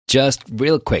Just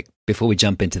real quick before we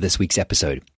jump into this week's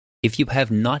episode. If you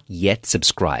have not yet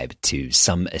subscribed to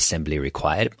Some Assembly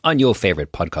Required on your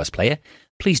favorite podcast player,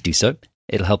 please do so.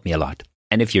 It'll help me a lot.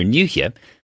 And if you're new here,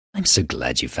 I'm so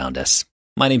glad you found us.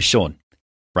 My name's Sean.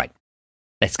 Right,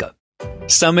 let's go.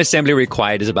 Some Assembly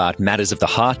Required is about matters of the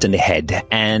heart and the head,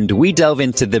 and we delve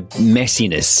into the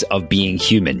messiness of being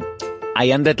human.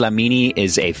 Ayanda Dlamini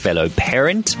is a fellow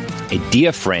parent, a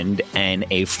dear friend, and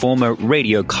a former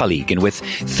radio colleague. And with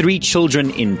 3 children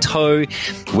in tow,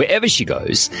 wherever she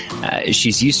goes,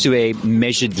 she's used to a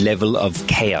measured level of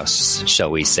chaos,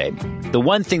 shall we say. The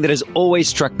one thing that has always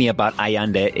struck me about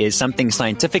Ayanda is something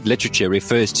scientific literature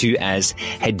refers to as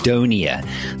hedonia,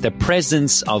 the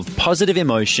presence of positive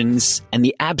emotions and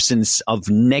the absence of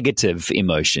negative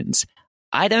emotions.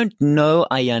 I don't know,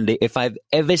 Ayanda, if I've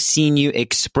ever seen you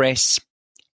express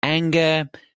anger.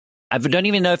 I don't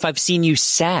even know if I've seen you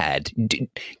sad.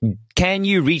 Can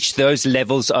you reach those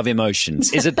levels of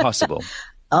emotions? Is it possible?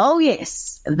 Oh,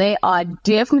 yes, they are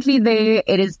definitely there.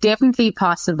 It is definitely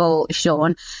possible,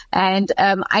 Sean. And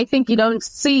I think you don't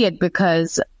see it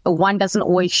because one doesn't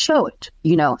always show it,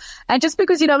 And just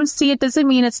because you don't see it doesn't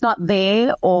mean it's not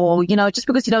there, or, just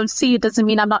because you don't see it doesn't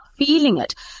mean I'm not feeling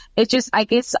it. It's just, I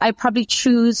guess I probably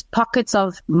choose pockets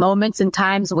of moments and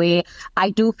times where I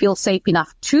do feel safe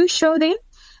enough to show them.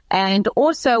 And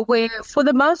also where, for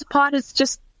the most part, it's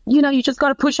just, you just got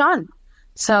to push on.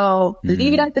 So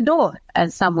leave it at the door,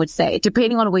 as some would say,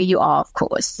 depending on where you are, of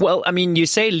course. Well, I mean, you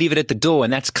say leave it at the door,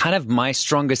 and that's kind of my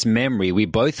strongest memory. We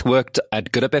both worked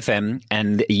at Good Up FM,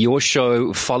 and your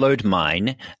show followed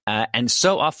mine. And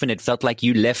so often it felt like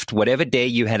you left whatever day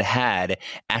you had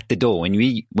at the door.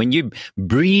 When you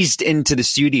breezed into the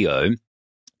studio,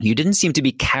 you didn't seem to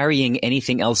be carrying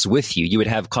anything else with you. You would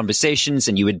have conversations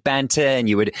and you would banter and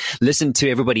you would listen to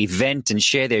everybody vent and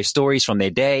share their stories from their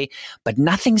day, but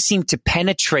nothing seemed to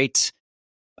penetrate,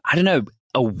 I don't know,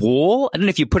 a wall. I don't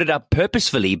know if you put it up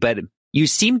purposefully, but you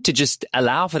seemed to just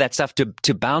allow for that stuff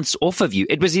to bounce off of you.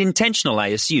 It was intentional, I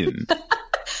assume.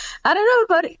 I don't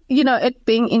know about, it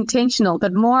being intentional,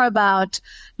 but more about,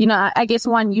 I guess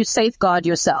one, you safeguard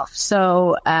yourself.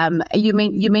 So, you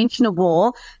mentioned a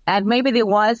wall, and maybe there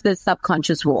was this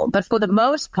subconscious wall, but for the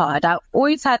most part, I've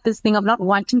always had this thing of not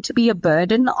wanting to be a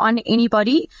burden on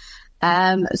anybody.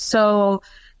 So,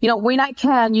 when I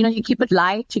can, you keep it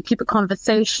light, you keep it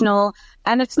conversational.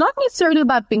 And it's not necessarily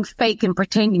about being fake and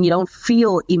pretending you don't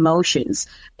feel emotions.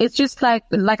 It's just like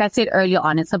I said earlier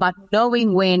on, it's about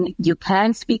knowing when you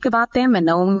can speak about them and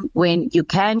knowing when you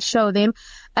can show them.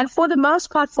 And for the most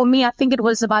part, for me, I think it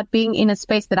was about being in a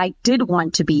space that I did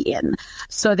want to be in.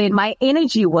 So then my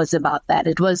energy was about that.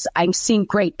 It was, I'm seeing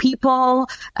great people.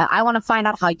 I want to find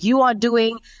out how you are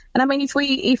doing. And I mean, if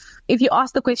you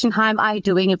ask the question, how am I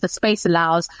doing? If the space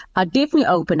allows, I'll definitely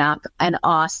open up and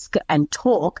ask and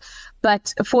talk.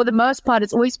 But for the most part,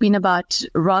 it's always been about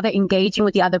rather engaging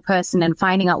with the other person and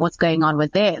finding out what's going on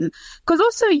with them. Because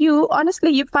also you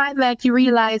find that you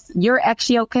realize you're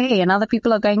actually okay and other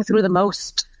people are going through the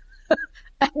most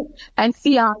and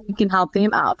see how you can help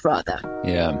them out rather.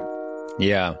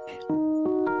 Yeah.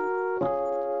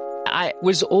 I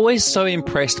was always so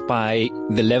impressed by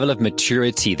the level of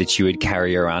maturity that you would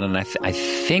carry around. And I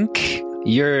think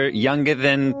you're younger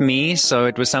than me, so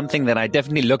it was something that I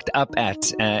definitely looked up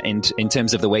at in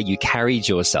terms of the way you carried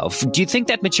yourself. Do you think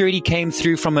that maturity came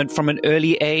through from an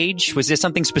early age? Was there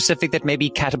something specific that maybe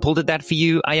catapulted that for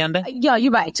you, Ayanda? Yeah,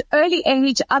 you're right. Early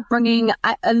age upbringing.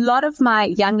 A lot of my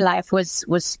young life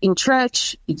was in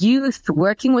church, youth,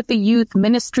 working with the youth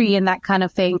ministry and that kind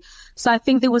of thing. So I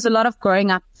think there was a lot of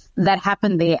growing up that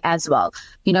happened there as well.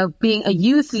 Being a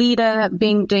youth leader,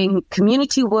 doing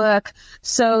community work.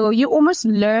 So you almost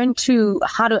learn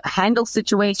how to handle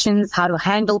situations, how to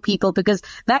handle people, because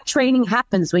that training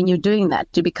happens when you're doing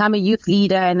that, to become a youth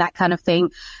leader and that kind of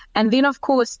thing. And then, of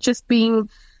course, just being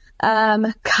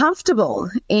comfortable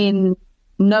in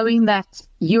knowing that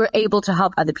you're able to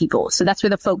help other people. So that's where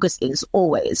the focus is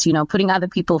always, putting other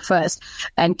people first,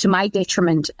 and to my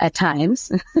detriment at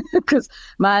times, because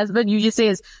my husband usually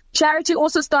says, charity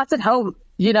also starts at home.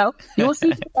 You also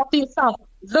need to look after yourself,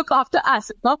 look after us.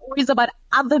 It's not always about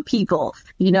other people,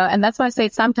 and that's why I say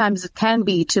sometimes it can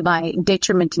be to my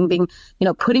detriment in being,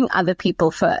 putting other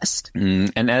people first. And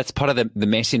that's part of the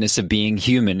messiness of being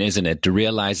human, isn't it?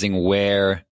 Realizing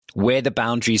where the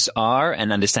boundaries are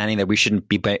and understanding that we shouldn't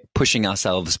be pushing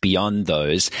ourselves beyond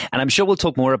those. And I'm sure we'll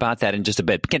talk more about that in just a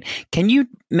bit. Can you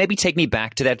maybe take me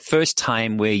back to that first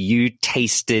time where you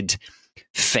tasted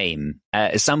fame?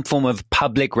 some form of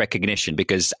public recognition?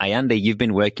 Because Ayanda, you've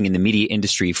been working in the media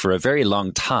industry for a very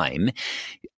long time.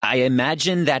 I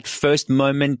imagine that first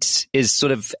moment is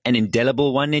sort of an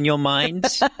indelible one in your mind.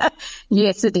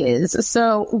 Yes, it is.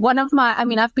 So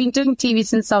I've been doing TV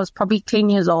since I was probably 10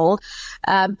 years old.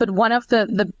 But one of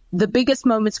the biggest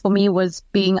moments for me was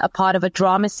being a part of a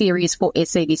drama series for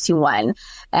SABC1.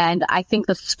 And I think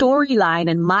the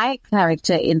storyline and my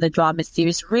character in the drama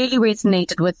series really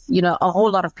resonated with, a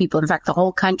whole lot of people, in fact, the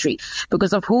whole country,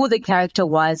 because of who the character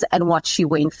was and what she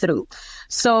went through.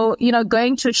 So,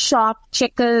 going to shop,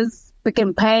 Checkers, Pick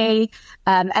and Pay,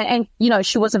 and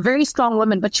she was a very strong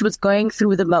woman, but she was going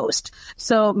through the most.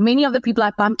 So many of the people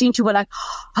I bumped into were like,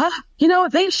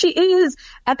 there she is.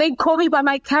 And they call me by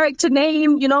my character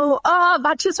name,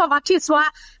 Vatiswa.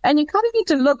 And you kind of need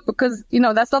to look because,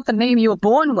 that's not the name you were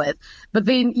born with. But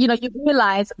then, you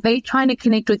realize they're trying to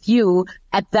connect with you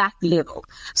at that level.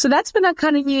 So that's when I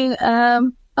kind of knew,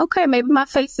 okay, maybe my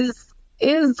face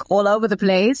is all over the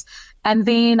place. And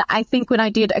then I think when I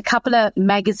did a couple of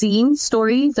magazine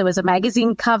stories, there was a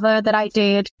magazine cover that I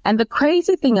did. And the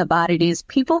crazy thing about it is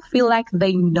people feel like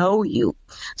they know you.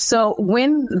 So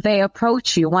when they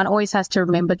approach you, one always has to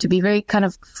remember to be very kind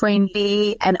of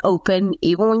friendly and open,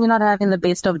 even when you're not having the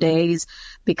best of days,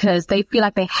 because they feel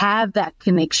like they have that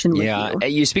connection with you. Yeah,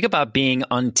 you speak about being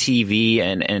on TV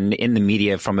and in the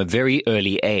media from a very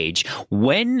early age.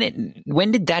 When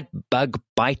did that bug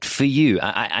bite for you?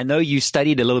 I know you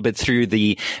studied a little bit through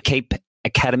the Cape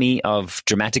Academy of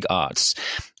Dramatic Arts.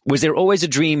 Was there always a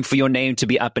dream for your name to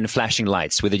be up in flashing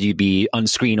lights, whether you be on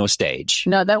screen or stage?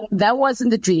 No, that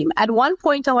wasn't the dream. At one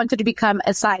point, I wanted to become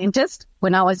a scientist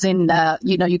when I was in,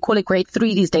 you call it grade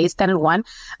 3 these days, standard 1.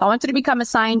 I wanted to become a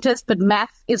scientist, but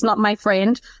math is not my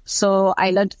friend. So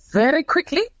I learned very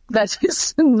quickly that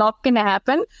is not going to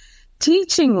happen.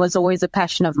 Teaching was always a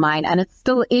passion of mine, and it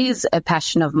still is a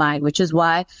passion of mine, which is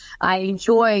why I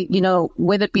enjoy,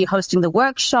 whether it be hosting the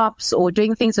workshops or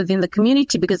doing things within the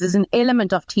community, because there's an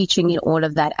element of teaching in all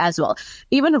of that as well.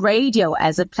 Even radio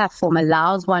as a platform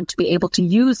allows one to be able to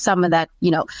use some of that,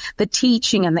 the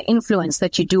teaching and the influence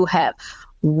that you do have.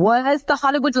 Was the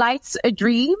Hollywood Lights a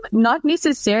dream? Not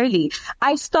necessarily.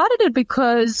 I started it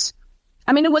because,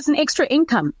 it was an extra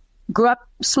income. Grew up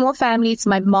small families,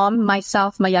 my mom,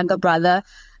 myself, my younger brother.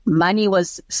 Money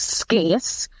was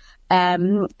scarce.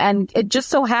 And it just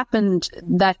so happened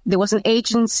that there was an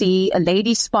agency, a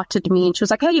lady spotted me and she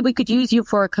was like, hey, we could use you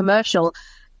for a commercial.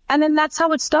 And then that's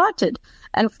how it started.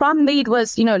 And from there it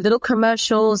was, little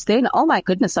commercials. Then, oh my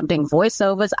goodness, I'm doing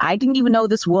voiceovers. I didn't even know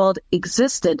this world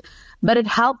existed, but it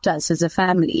helped us as a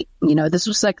family. This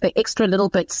was like the extra little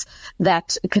bits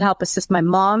that could help assist my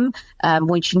mom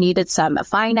when she needed some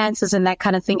finances and that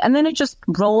kind of thing. And then it just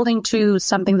rolled into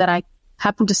something that I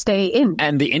happened to stay in.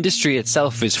 And the industry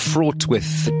itself is fraught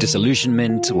with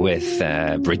disillusionment, with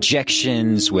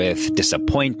rejections, with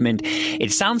disappointment.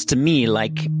 It sounds to me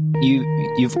like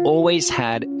you've always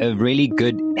had a really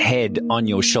good head on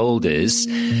your shoulders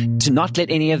to not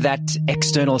let any of that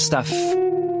external stuff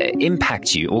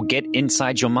impact you or get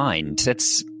inside your mind.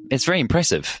 It's very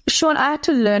impressive. Sean, I had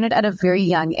to learn it at a very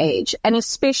young age, and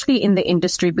especially in the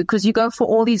industry, because you go for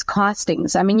all these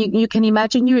castings. You can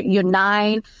imagine you're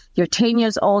 9, you're 10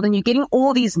 years old, and you're getting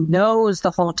all these no's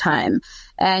the whole time.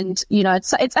 And,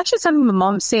 it's actually something my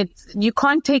mom said, you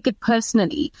can't take it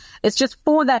personally. It's just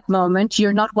for that moment,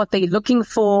 you're not what they're looking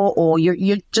for, or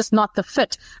you're just not the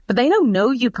fit. But they don't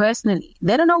know you personally.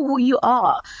 They don't know who you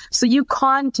are. So you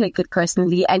can't take it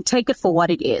personally and take it for what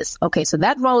it is. Okay, so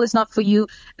that role is not for you.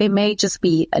 There may just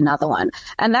be another one.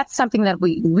 And that's something that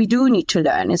we do need to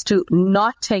learn, is to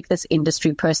not take this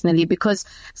industry personally, because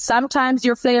sometimes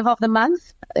you're flavor of the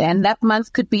month, and that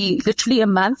month could be literally a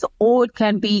month, or it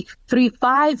can be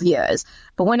 3-5 years.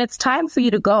 But when it's time for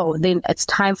you to go, then it's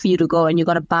time for you to go, and you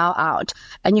got to bow out,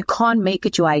 and you can't make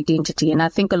it your identity. And I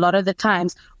think a lot of the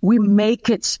times we make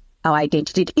it our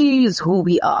identity. It is who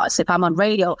we are. So if I'm on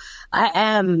radio, I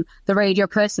am the radio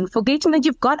person, forgetting that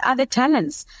you've got other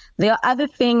talents. There are other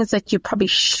things that you probably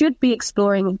should be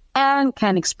exploring and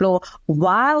can explore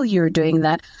while you're doing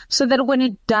that, so that when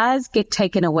it does get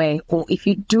taken away, or if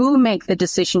you do make the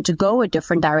decision to go a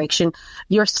different direction,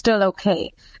 you're still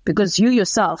okay, because you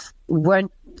yourself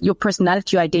weren't, your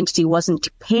personality, your identity wasn't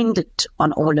dependent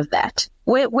on all of that.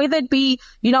 Whether it be,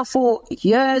 for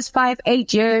years,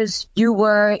 5-8 years, you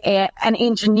were an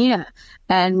engineer,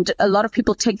 and a lot of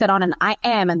people take that on, and I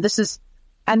am, and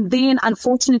then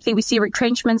unfortunately we see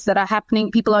retrenchments that are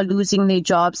happening. People are losing their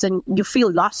jobs, and you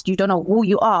feel lost. You don't know who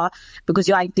you are, because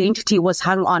your identity was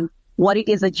hung on what it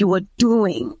is that you were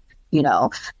doing,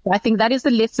 I think that is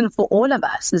the lesson for all of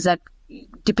us, is that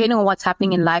depending on what's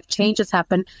happening in life, changes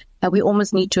happen, and we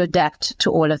almost need to adapt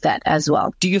to all of that as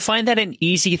well. Do you find that an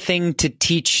easy thing to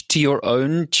teach to your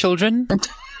own children?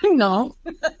 No.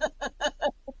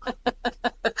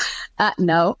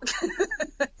 No.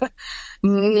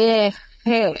 Yeah.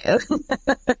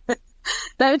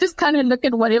 They just kind of look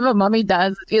at whatever mommy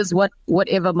does is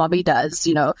whatever mommy does,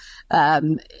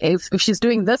 if she's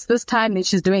doing this time, then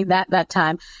she's doing that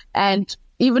time. And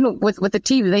even with the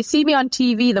TV, they see me on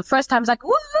TV. The first time is like,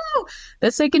 woo!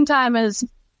 The second time is,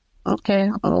 okay,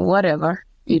 whatever.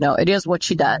 It is what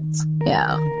she does.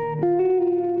 Yeah.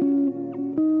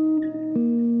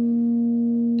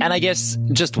 And I guess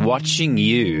just watching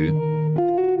you,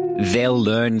 they'll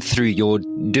learn through your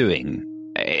doing.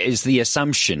 Is the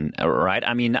assumption, right?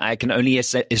 I mean, I can only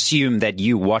assume that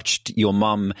you watched your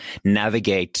mom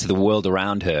navigate the world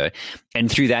around her,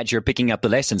 and through that, you're picking up the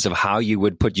lessons of how you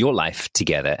would put your life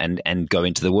together and go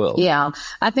into the world. Yeah,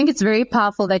 I think it's very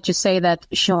powerful that you say that,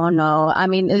 Sean. No, I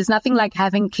mean, there's nothing like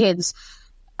having kids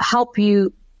help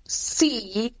you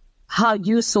see how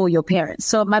you saw your parents.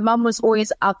 So my mom was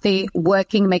always out there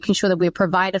working, making sure that we were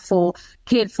provided for,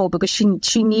 cared for, because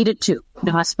she needed to.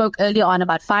 I spoke earlier on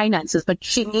about finances, but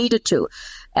she needed to.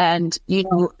 And,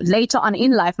 later on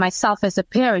in life, myself as a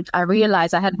parent, I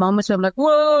realized I had moments where I'm like,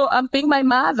 whoa, I'm being my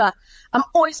mother. I'm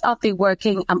always out there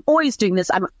working. I'm always doing this.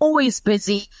 I'm always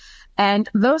busy. And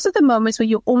those are the moments where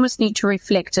you almost need to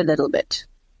reflect a little bit.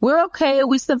 We're okay.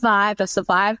 We survived. I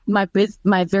survived my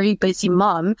very busy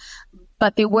mom.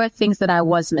 But there were things that I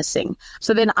was missing.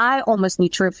 So then I almost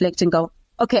need to reflect and go,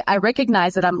 okay, I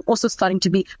recognize that I'm also starting to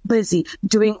be busy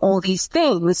doing all these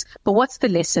things. But what's the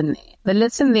lesson there? The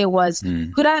lesson there was,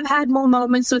 could I have had more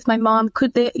moments with my mom?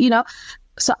 Could there,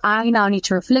 So I now need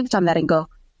to reflect on that and go,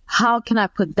 how can I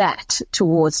put that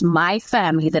towards my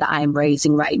family that I'm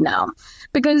raising right now?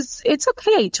 Because it's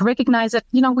okay to recognize that,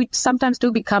 we sometimes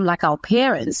do become like our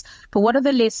parents. But what are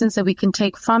the lessons that we can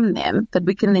take from them that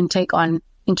we can then take on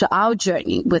into our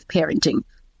journey with parenting?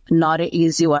 Not an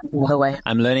easy one all the way.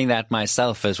 I'm learning that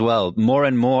myself as well. More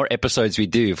and more episodes we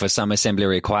do for Some Assembly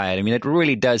Required. I mean, it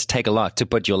really does take a lot to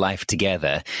put your life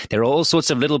together. There are all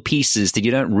sorts of little pieces that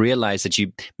you don't realize that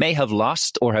you may have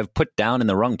lost or have put down in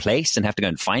the wrong place and have to go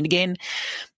and find again.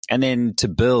 And then to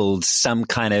build some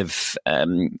kind of,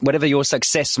 whatever your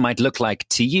success might look like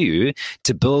to you,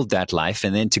 to build that life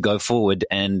and then to go forward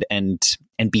and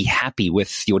be happy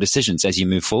with your decisions as you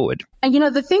move forward. And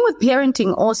the thing with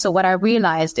parenting also, what I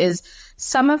realized is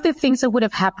some of the things that would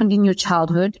have happened in your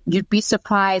childhood, you'd be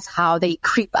surprised how they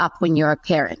creep up when you're a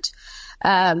parent.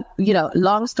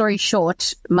 Long story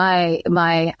short,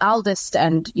 my eldest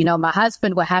and, my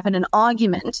husband were having an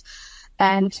argument,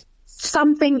 and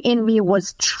something in me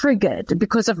was triggered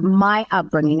because of my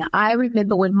upbringing. I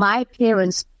remember when my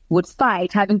parents would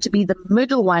fight, having to be the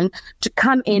middle one to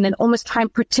come in and almost try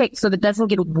and protect so that it doesn't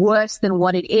get worse than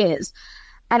what it is.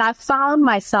 And I found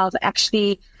myself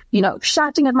actually,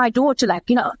 shouting at my daughter, like,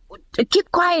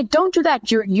 keep quiet, don't do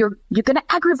that. You're going to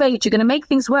aggravate, you're going to make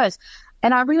things worse.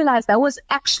 And I realized that was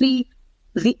actually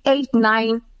the 8,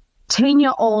 9,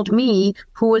 10-year-old me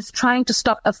who was trying to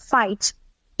stop a fight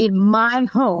in my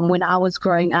home when I was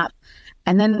growing up.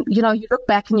 And then, you look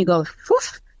back and you go,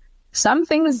 some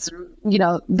things,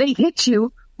 they hit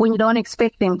you when you don't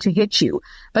expect them to hit you.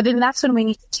 But then that's when we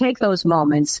need to take those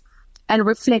moments and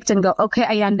reflect and go, okay,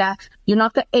 Ayanda, you're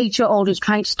not the 8-year-old who's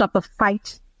trying to stop a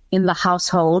fight in the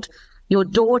household. Your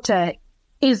daughter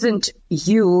isn't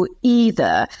you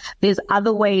either. There's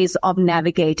other ways of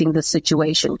navigating the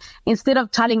situation. Instead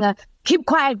of telling her, keep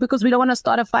quiet because we don't want to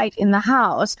start a fight in the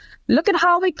house, look at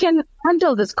how we can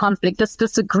handle this conflict, this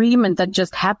disagreement that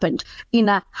just happened in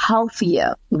a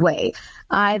healthier way.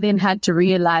 I then had to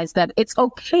realize that it's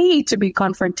okay to be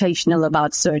confrontational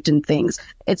about certain things.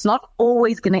 It's not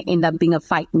always going to end up being a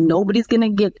fight. Nobody's going to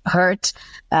get hurt.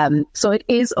 So it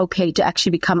is okay to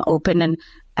actually become open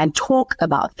and talk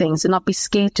about things and not be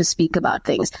scared to speak about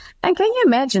things. And can you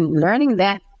imagine learning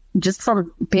that just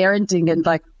from parenting and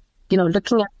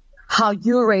looking at how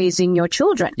you're raising your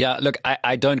children? Yeah, look,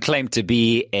 I don't claim to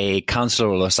be a counselor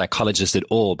or a psychologist at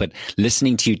all, but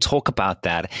listening to you talk about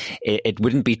that, it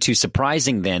wouldn't be too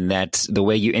surprising then that the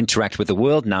way you interact with the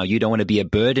world now, you don't want to be a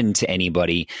burden to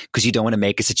anybody because you don't want to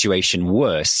make a situation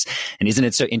worse. And isn't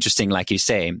it so interesting, like you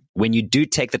say, when you do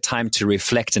take the time to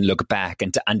reflect and look back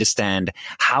and to understand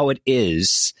how it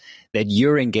is that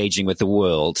you're engaging with the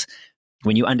world,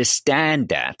 when you understand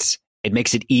that, it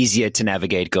makes it easier to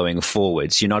navigate going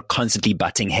forwards. You're not constantly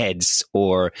butting heads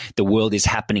or the world is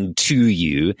happening to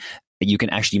you. you can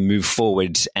actually move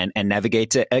forward and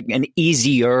navigate an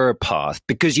easier path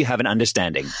because you have an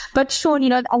understanding. But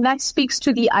Sean, and that speaks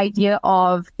to the idea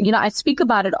of, I speak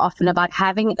about it often about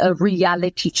having a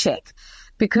reality check,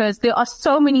 because there are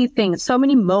so many things, so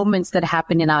many moments that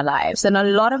happen in our lives. And a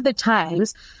lot of the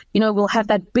times, we'll have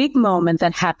that big moment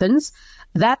that happens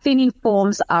that then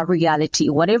informs our reality.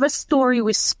 Whatever story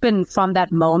we spin from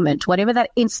that moment, whatever that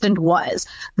instant was,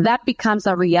 that becomes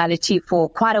our reality for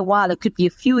quite a while. It could be a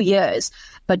few years,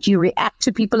 but you react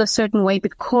to people a certain way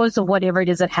because of whatever it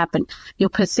is that happened. Your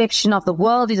perception of the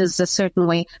world is a certain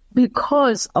way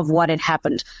because of what had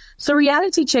happened. So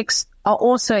reality checks are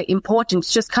also important.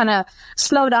 Just kind of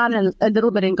slow down a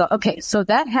little bit and go, okay, so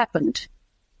that happened.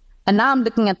 And now I'm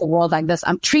looking at the world like this.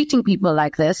 I'm treating people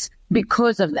like this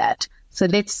because of that. So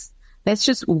let's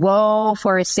just whoa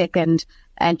for a second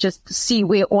and just see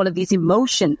where all of these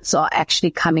emotions are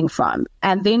actually coming from.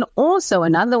 And then also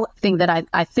another thing that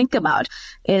I think about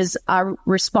is our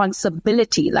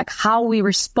responsibility, like how we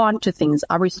respond to things,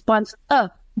 our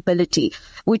responsibility.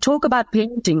 We talk about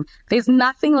parenting. There's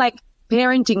nothing like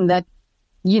parenting that,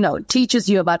 teaches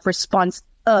you about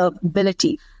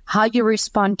responsibility, how you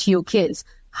respond to your kids,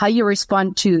 how you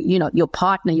respond to, your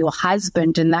partner, your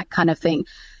husband, and that kind of thing.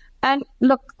 And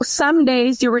look, some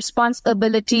days your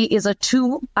responsibility is a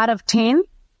 2 out of 10,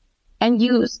 and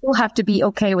you still have to be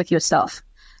okay with yourself.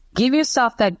 Give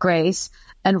yourself that grace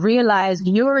and realize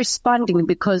you're responding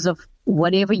because of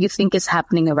whatever you think is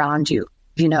happening around you,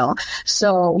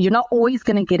 So you're not always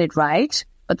going to get it right.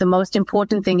 But the most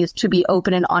important thing is to be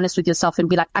open and honest with yourself and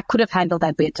be like, I could have handled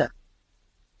that better.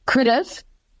 Could have,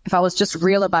 if I was just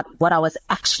real about what I was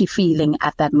actually feeling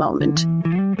at that moment.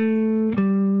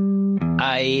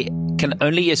 I can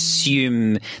only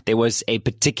assume there was a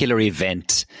particular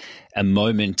event, a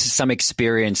moment, some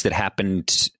experience that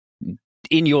happened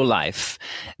in your life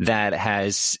that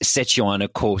has set you on a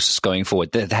course going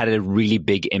forward, that had a really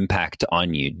big impact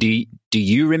on you. Do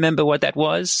you remember what that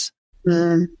was?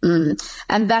 And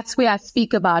that's where I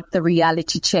speak about the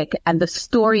reality check and the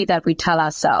story that we tell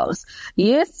ourselves.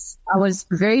 Yes, I was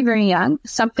very, very young.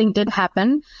 Something did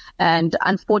happen. And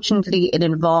unfortunately, it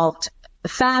involved a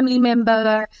family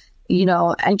member,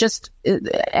 and just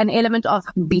an element of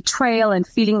betrayal and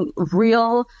feeling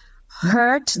real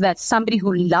hurt that somebody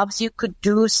who loves you could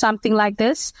do something like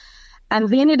this. And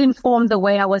then it informed the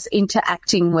way I was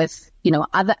interacting with,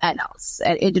 other adults.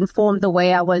 It informed the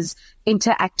way I was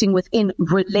interacting within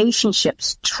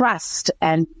relationships, trust,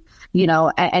 and,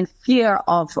 and fear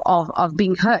of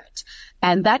being hurt.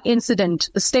 And that incident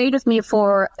stayed with me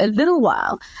for a little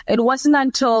while. It wasn't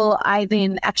until I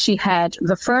then actually had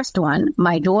the first one,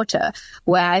 my daughter,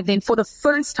 where I then for the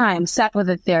first time sat with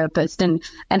a therapist and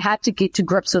had to get to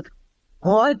grips with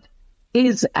what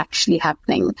is actually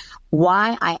happening,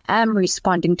 why I am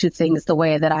responding to things the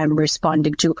way that I'm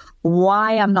responding to,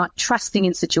 why I'm not trusting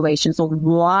in situations, or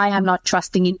why I'm not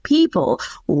trusting in people.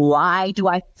 Why do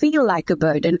I feel like a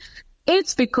burden?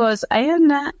 It's because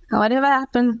Ayanda, whatever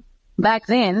happened back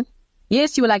then,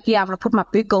 yes, you were like, yeah, I'm going to put my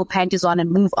big gold panties on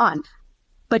and move on.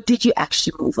 But did you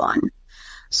actually move on?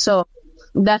 So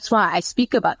that's why I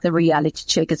speak about the reality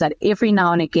check, is that every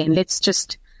now and again, let's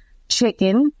just check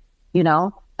in,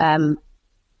 you're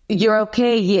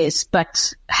okay, yes,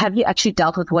 but have you actually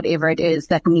dealt with whatever it is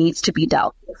that needs to be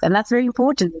dealt with? And that's very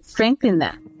important. Strengthen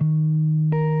that.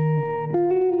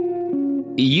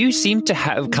 You seem to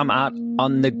have come out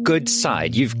on the good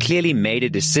side. You've clearly made a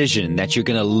decision that you're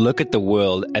going to look at the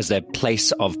world as a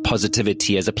place of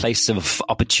positivity, as a place of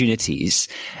opportunities.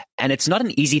 And it's not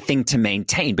an easy thing to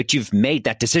maintain, but you've made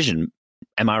that decision.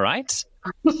 Am I right?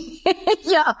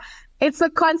 Yeah. It's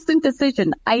a constant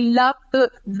decision. I love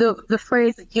the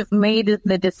phrase that you've made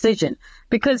the decision,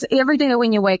 because every day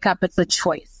when you wake up, it's a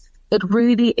choice. It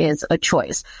really is a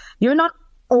choice. You're not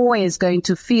always going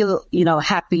to feel,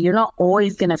 happy. You're not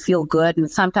always going to feel good. And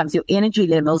sometimes your energy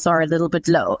levels are a little bit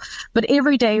low. But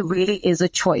every day really is a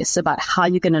choice about how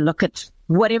you're going to look at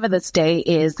whatever this day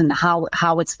is and how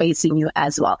it's facing you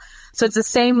as well. So it's the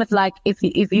same with like, if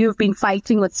you've been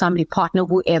fighting with somebody, partner,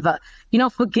 whoever,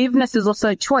 forgiveness is also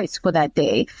a choice for that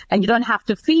day, and you don't have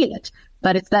to feel it,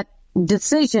 but it's that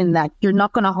decision that you're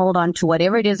not going to hold on to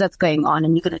whatever it is that's going on,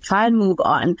 and you're going to try and move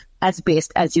on as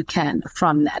best as you can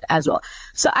from that as well.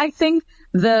 So I think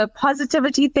the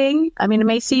positivity thing, it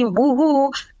may seem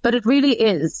woo-hoo, but it really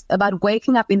is about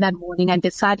waking up in that morning and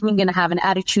deciding you're going to have an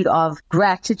attitude of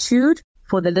gratitude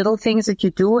for the little things that you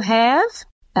do have,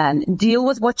 and deal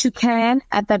with what you can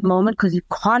at that moment, because you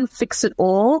can't fix it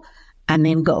all, and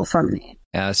then go from there.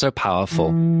 Yeah, so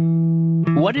powerful.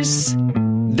 What is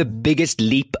the biggest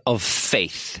leap of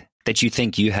faith that you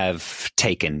think you have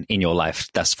taken in your life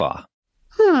thus far?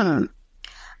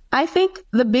 I think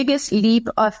the biggest leap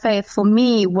of faith for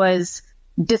me was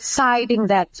deciding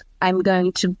that I'm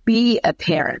going to be a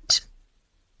parent.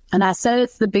 And I say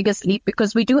it's the biggest leap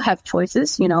because we do have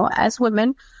choices, as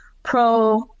women,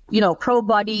 pro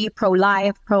body, pro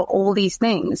life, pro all these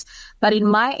things. But in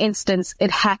my instance,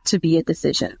 it had to be a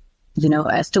decision,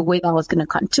 as to whether I was going to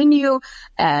continue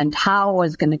and how I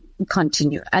was going to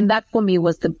continue. And that for me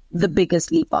was the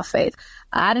biggest leap of faith.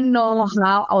 I didn't know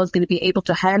how I was going to be able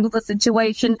to handle the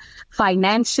situation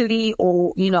financially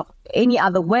or, any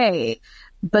other way.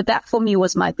 But that for me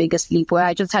was my biggest leap, where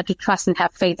I just had to trust and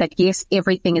have faith that, yes,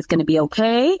 everything is going to be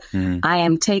okay. I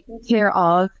am taken care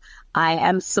of. I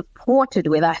am supported,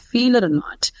 whether I feel it or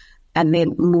not, and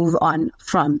then move on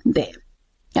from there.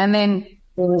 And then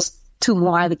there was 2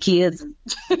 more other kids.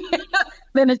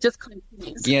 Then it just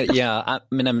continues. Yeah. I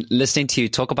mean, I'm listening to you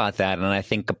talk about that, and I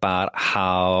think about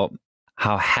how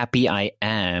happy I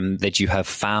am that you have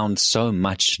found so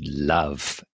much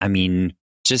love. I mean,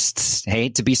 just,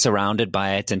 to be surrounded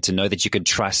by it and to know that you can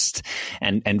trust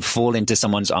and fall into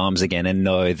someone's arms again and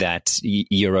know that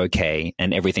you're okay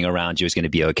and everything around you is going to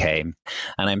be okay. And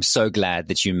I'm so glad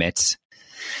that you met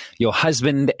your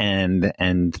husband and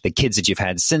the kids that you've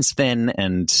had since then.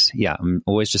 And yeah, I'm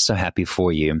always just so happy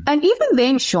for you. And even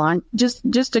then, Sean,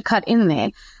 just to cut in there,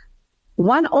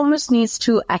 one almost needs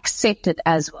to accept it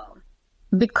as well,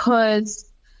 because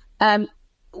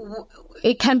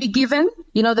it can be given,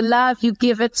 the love you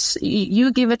give it,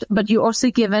 but you're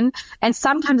also given. And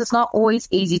sometimes it's not always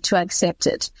easy to accept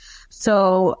it.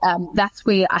 So that's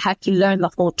where I had to learn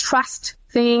the whole trust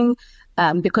thing,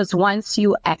 because once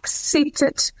you accept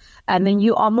it and then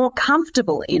you are more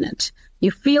comfortable in it, you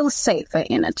feel safer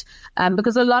in it.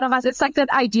 Because a lot of us, it's like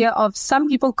that idea of some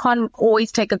people can't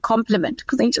always take a compliment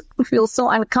because they just feel so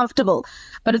uncomfortable.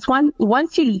 But it's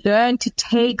once you learn to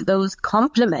take those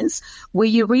compliments where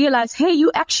you realize, hey,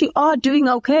 you actually are doing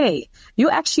okay.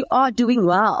 You actually are doing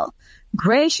well.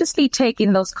 Graciously take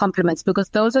in those compliments, because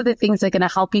those are the things that are going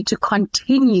to help you to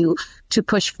continue to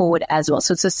push forward as well.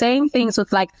 So it's the same things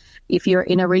with, like, if you're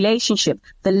in a relationship,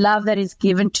 the love that is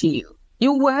given to you,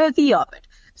 you're worthy of it.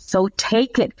 So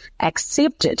take it,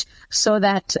 accept it, so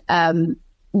that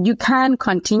you can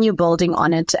continue building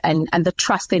on it, and the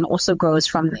trust then also grows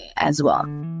from there as well.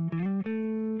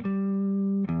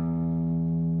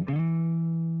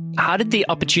 How did the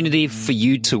opportunity for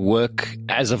you to work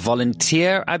as a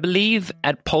volunteer, I believe,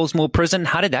 at Polesmoor Prison,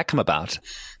 how did that come about?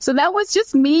 So that was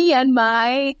just me and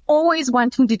my always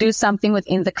wanting to do something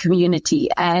within the community.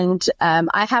 And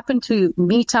I happened to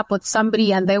meet up with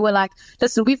somebody, and they were like,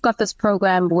 listen, we've got this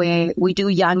program where we do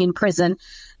young in prison.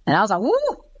 And I was like,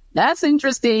 ooh, that's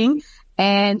interesting.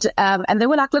 And they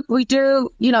were like, look, we do,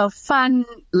 fun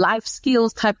life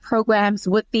skills type programs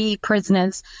with the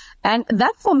prisoners. And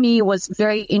that for me was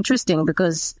very interesting,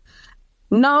 because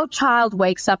no child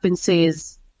wakes up and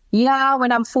says, yeah,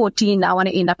 when I'm 14, I want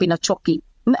to end up in a chocky.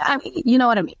 You know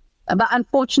what I mean? But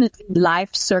unfortunately,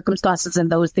 life circumstances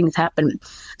and those things happen.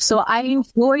 So I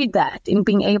enjoyed that, in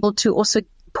being able to also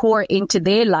pour into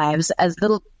their lives as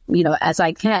little, as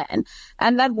I can.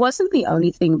 And that wasn't the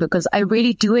only thing, because I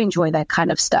really do enjoy that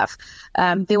kind of stuff.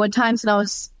 There were times when I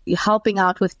was helping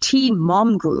out with teen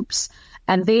mom groups,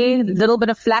 and they're a little bit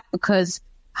of flack, because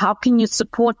how can you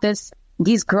support this?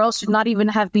 These girls should not even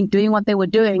have been doing what they were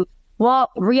doing.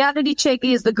 Well, reality check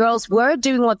is the girls were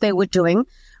doing what they were doing.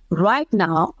 Right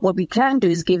now, what we can do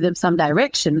is give them some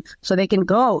direction so they can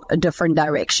go a different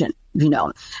direction,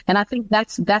 And I think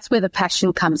that's where the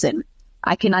passion comes in.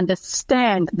 I can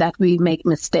understand that we make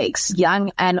mistakes,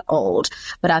 young and old.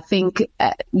 But I think,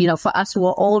 for us who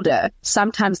are older,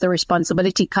 sometimes the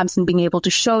responsibility comes in being able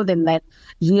to show them that,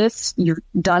 yes, you've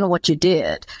done what you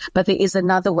did, but there is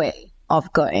another way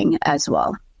of going as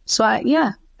well. So I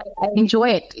enjoy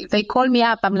it. If they call me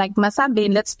up, I'm like,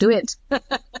 Masabi, let's do it.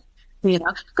 Because we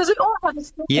all have a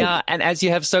story. Yeah, and as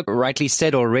you have so rightly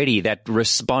said already, that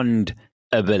the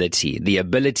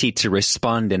ability to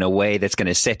respond in a way that's going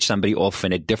to set somebody off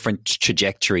in a different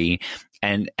trajectory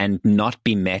and not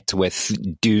be met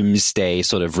with doomsday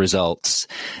sort of results,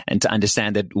 and to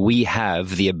understand that we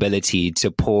have the ability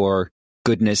to pour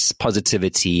goodness,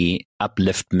 positivity,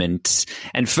 upliftment,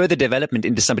 and further development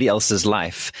into somebody else's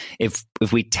life if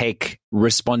we take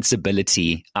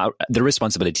responsibility, the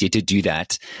responsibility to do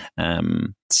that.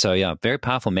 So yeah, very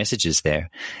powerful messages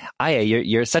there. Aya,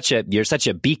 you're such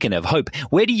a beacon of hope.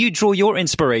 Where do you draw your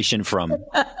inspiration from?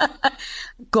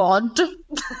 God.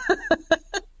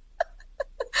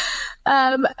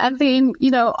 And then,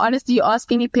 honestly, you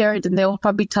ask any parent and they will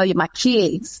probably tell you, my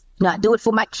kids. I do it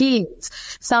for my kids.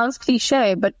 Sounds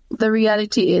cliche, but the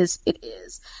reality is it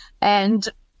is. And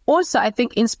also, I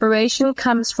think inspiration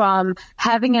comes from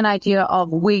having an idea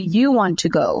of where you want to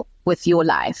go with your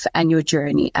life and your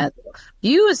journey. And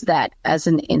use that as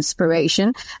an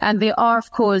inspiration. And there are,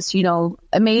 of course,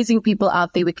 amazing people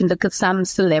out there. We can look at some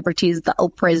celebrities, the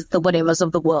Oprahs, the whatevers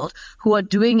of the world, who are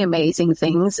doing amazing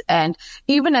things. And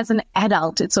even as an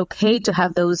adult, it's okay to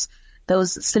have those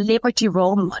celebrity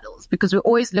role models, because we're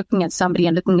always looking at somebody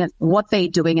and looking at what they're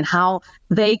doing and how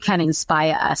they can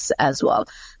inspire us as well.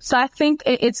 So I think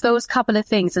it's those couple of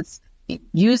things. It's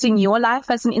using your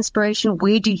life as an inspiration.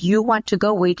 Where do you want to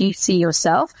go? Where do you see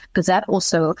yourself? Because that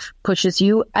also pushes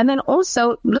you. And then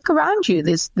also look around you.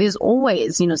 There's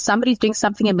always, somebody's doing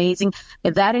something amazing.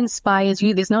 If that inspires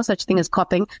you, there's no such thing as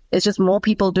copying. It's just more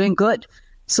people doing good.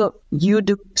 So you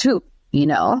do too.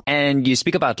 And you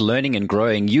speak about learning and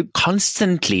growing. You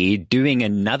constantly doing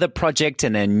another project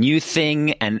and a new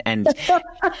thing. And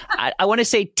I want to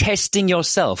say testing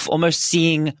yourself, almost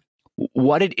seeing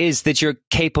what it is that you're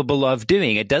capable of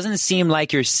doing. It doesn't seem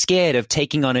like you're scared of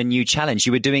taking on a new challenge.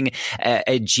 You were doing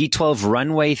a G12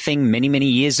 runway thing many, many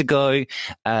years ago.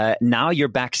 Now you're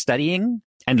back studying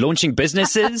and launching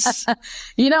businesses.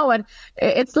 You know what?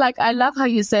 It's like, I love how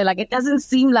you say, like, it doesn't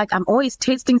seem like I'm always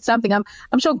testing something. I'm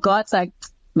sure God's like,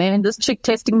 man, this chick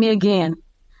testing me again.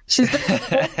 She's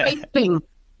testing,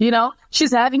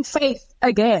 she's having faith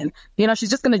again.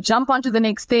 She's just going to jump onto the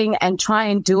next thing and try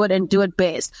and do it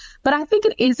best. But I think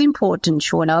it is important,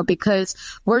 Shauna, because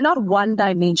we're not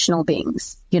one-dimensional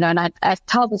beings, and I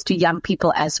tell this to young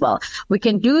people as well. We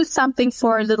can do something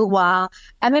for a little while,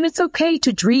 and then it's okay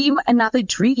to dream another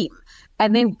dream,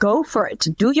 and then go for it.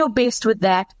 Do your best with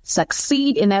that,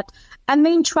 succeed in it, and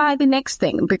then try the next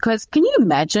thing. Because can you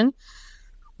imagine,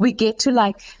 we get to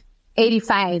like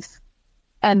 85,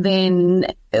 and then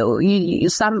your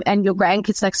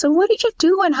grandkids like, so what did you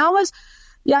do? And how was,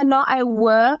 I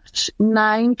worked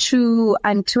 9 to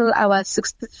until I was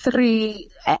 63.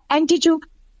 And did you?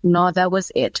 No, that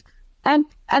was it. And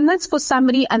that's for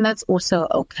somebody, and that's also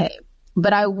okay.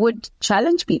 But I would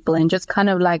challenge people and just kind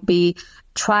of like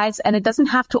tries, and it doesn't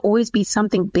have to always be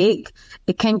something big.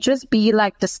 It can just be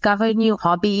like discover a new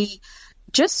hobby,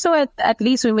 just so at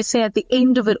least when we say at the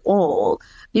end of it all,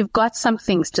 you've got some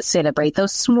things to celebrate,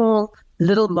 those small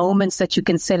little moments that you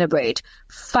can celebrate,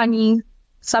 funny,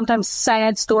 sometimes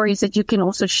sad stories that you can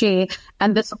also share.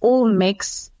 And this all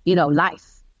makes,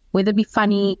 life, whether it be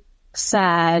funny,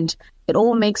 sad, it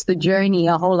all makes the journey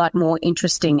a whole lot more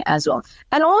interesting as well.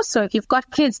 And also, if you've got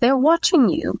kids, they're watching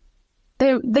you.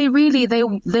 They're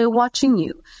watching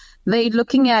you. They're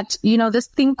looking at, this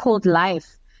thing called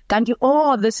life.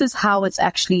 This is how it's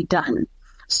actually done.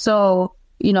 So,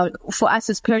 for us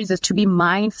as parents is to be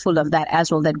mindful of that as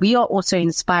well, that we are also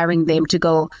inspiring them to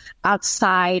go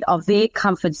outside of their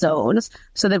comfort zones,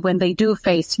 so that when they do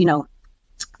face,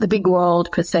 the big world,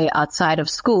 per se, outside of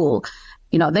school,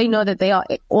 they know that they are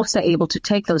also able to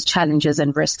take those challenges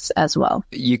and risks as well.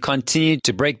 You continue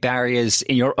to break barriers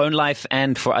in your own life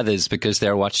and for others because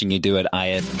they're watching you do it,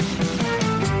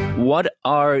 Ayanda. What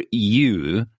are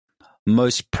you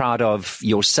most proud of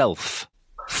yourself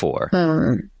for?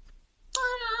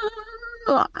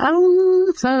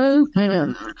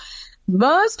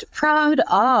 Most proud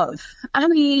of?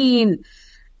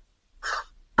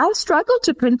 I struggle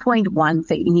to pinpoint one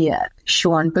thing here,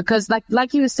 Sean, because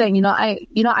like you were saying,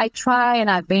 I try and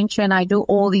I venture and I do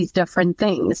all these different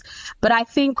things, but I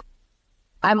think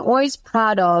I'm always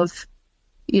proud of,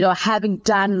 having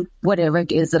done whatever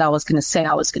it is that I was going to say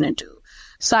I was going to do.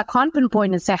 So I can't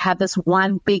pinpoint and say I have this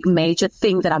one big major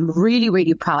thing that I'm really,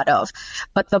 really proud of.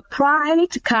 But the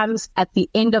pride comes at the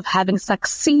end of having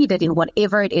succeeded in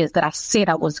whatever it is that I said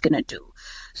I was going to do.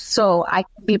 So I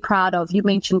can be proud of, you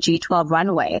mentioned G12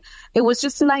 Runway. It was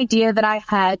just an idea that I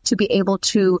had to be able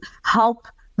to help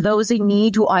those in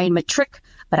need who are in matric,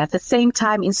 but at the same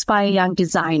time inspire young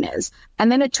designers.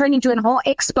 And then it turned into a whole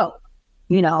expo,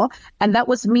 and that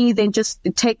was me then just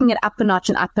taking it up a notch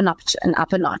and up a notch and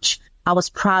up a notch. I was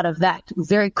proud of that.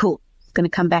 Very cool. It's going to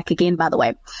come back again, by the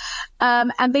way.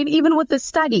 And then even with the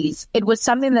studies, it was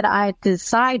something that I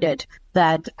decided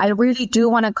that I really do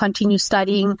want to continue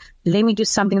studying. Let me do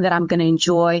something that I'm going to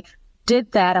enjoy.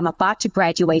 Did that. I'm about to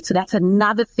graduate. So that's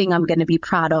another thing I'm going to be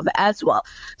proud of as well.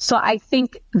 So I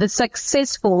think the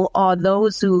successful are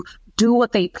those who do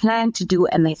what they plan to do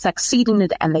and they succeed in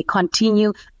it and they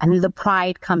continue, and the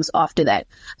pride comes after that.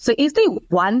 So is there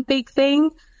one big thing?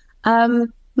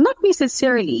 Not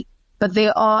necessarily, but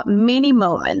there are many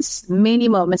moments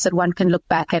that one can look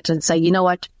back at and say, you know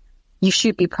what? You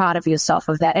should be proud of yourself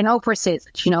of that. And Oprah says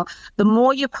it, the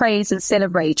more you praise and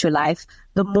celebrate your life,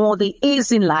 the more there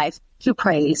is in life to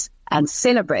praise and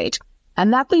celebrate.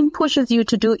 And that then pushes you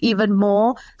to do even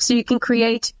more so you can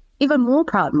create even more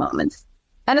proud moments.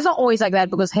 And it's not always like that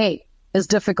because, hey, it's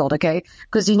difficult, okay?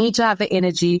 Because you need to have the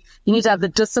energy, you need to have the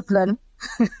discipline,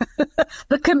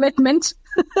 the commitment.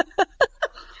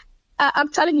 I'm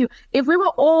telling you, if we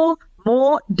were all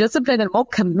more disciplined and more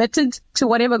committed to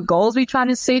whatever goals we're trying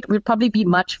to set, we'd probably be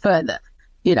much further,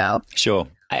 you know? Sure.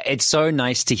 It's so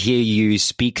nice to hear you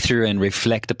speak through and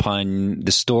reflect upon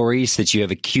the stories that you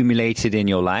have accumulated in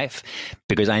your life,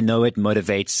 because I know it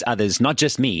motivates others, not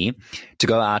just me, to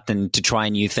go out and to try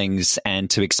new things and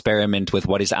to experiment with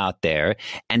what is out there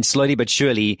and slowly but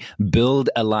surely build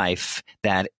a life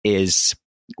that is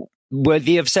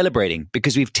worthy of celebrating,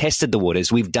 because we've tested the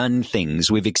waters, we've done things,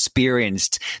 we've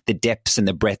experienced the depths and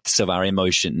the breadths of our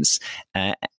emotions.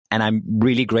 And I'm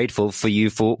really grateful for you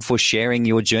for sharing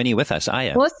your journey with us,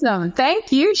 Aya. Awesome.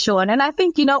 Thank you, Sean. And I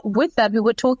think, with that, we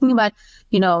were talking about,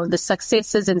 the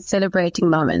successes and celebrating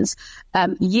moments.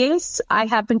 Yes, I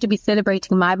happen to be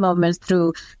celebrating my moments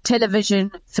through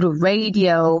television, through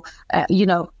radio,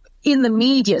 in the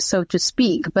media, so to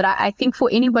speak. But I think for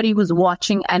anybody who's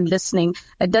watching and listening,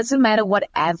 it doesn't matter what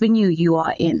avenue you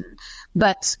are in.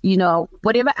 But,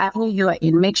 whatever avenue you are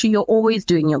in, make sure you're always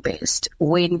doing your best.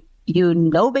 When you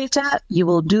know better, you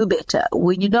will do better.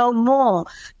 When you know more,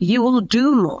 you will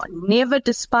do more. Never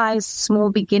despise small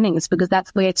beginnings, because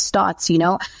that's where it starts,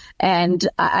 And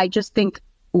I just think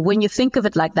when you think of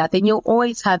it like that, then you'll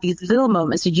always have these little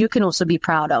moments that you can also be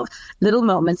proud of, little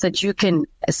moments that you can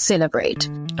celebrate.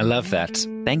 I love that.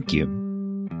 Thank you.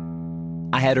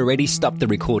 I had already stopped the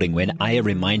recording when Aya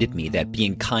reminded me that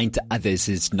being kind to others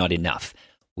is not enough.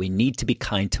 We need to be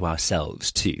kind to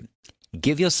ourselves too.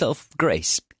 Give yourself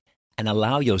grace and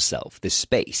allow yourself the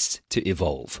space to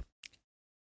evolve.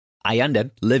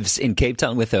 Ayanda lives in Cape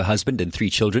Town with her husband and 3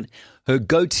 children. Her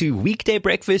go-to weekday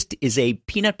breakfast is a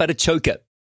peanut butter choker,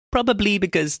 probably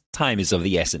because time is of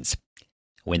the essence.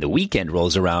 When the weekend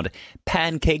rolls around,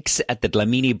 pancakes at the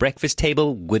Dlamini breakfast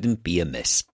table wouldn't be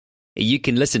amiss. You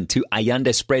can listen to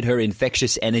Ayanda spread her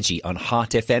infectious energy on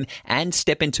Heart FM and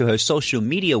step into her social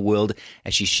media world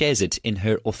as she shares it in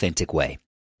her authentic way.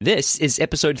 This is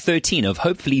episode 13 of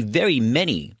hopefully very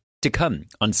many to come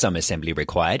on Some Assembly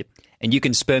Required, and you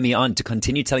can spur me on to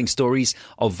continue telling stories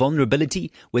of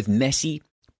vulnerability with messy,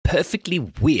 perfectly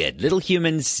weird little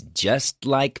humans just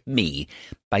like me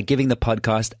by giving the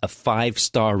podcast a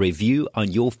 5-star review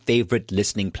on your favorite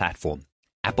listening platform.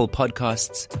 Apple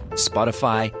Podcasts,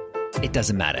 Spotify, it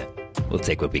doesn't matter. We'll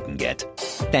take what we can get.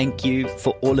 Thank you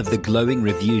for all of the glowing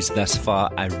reviews thus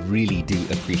far. I really do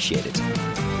appreciate it.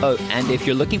 Oh, and if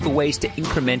you're looking for ways to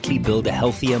incrementally build a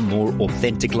healthier, more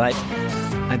authentic life,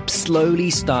 I'm slowly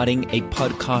starting a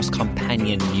podcast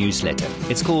companion newsletter.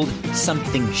 It's called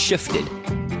Something Shifted,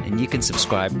 and you can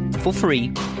subscribe for free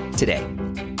today.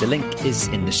 The link is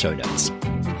in the show notes.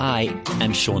 I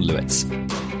am Sean Lewitz.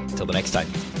 Till the next time.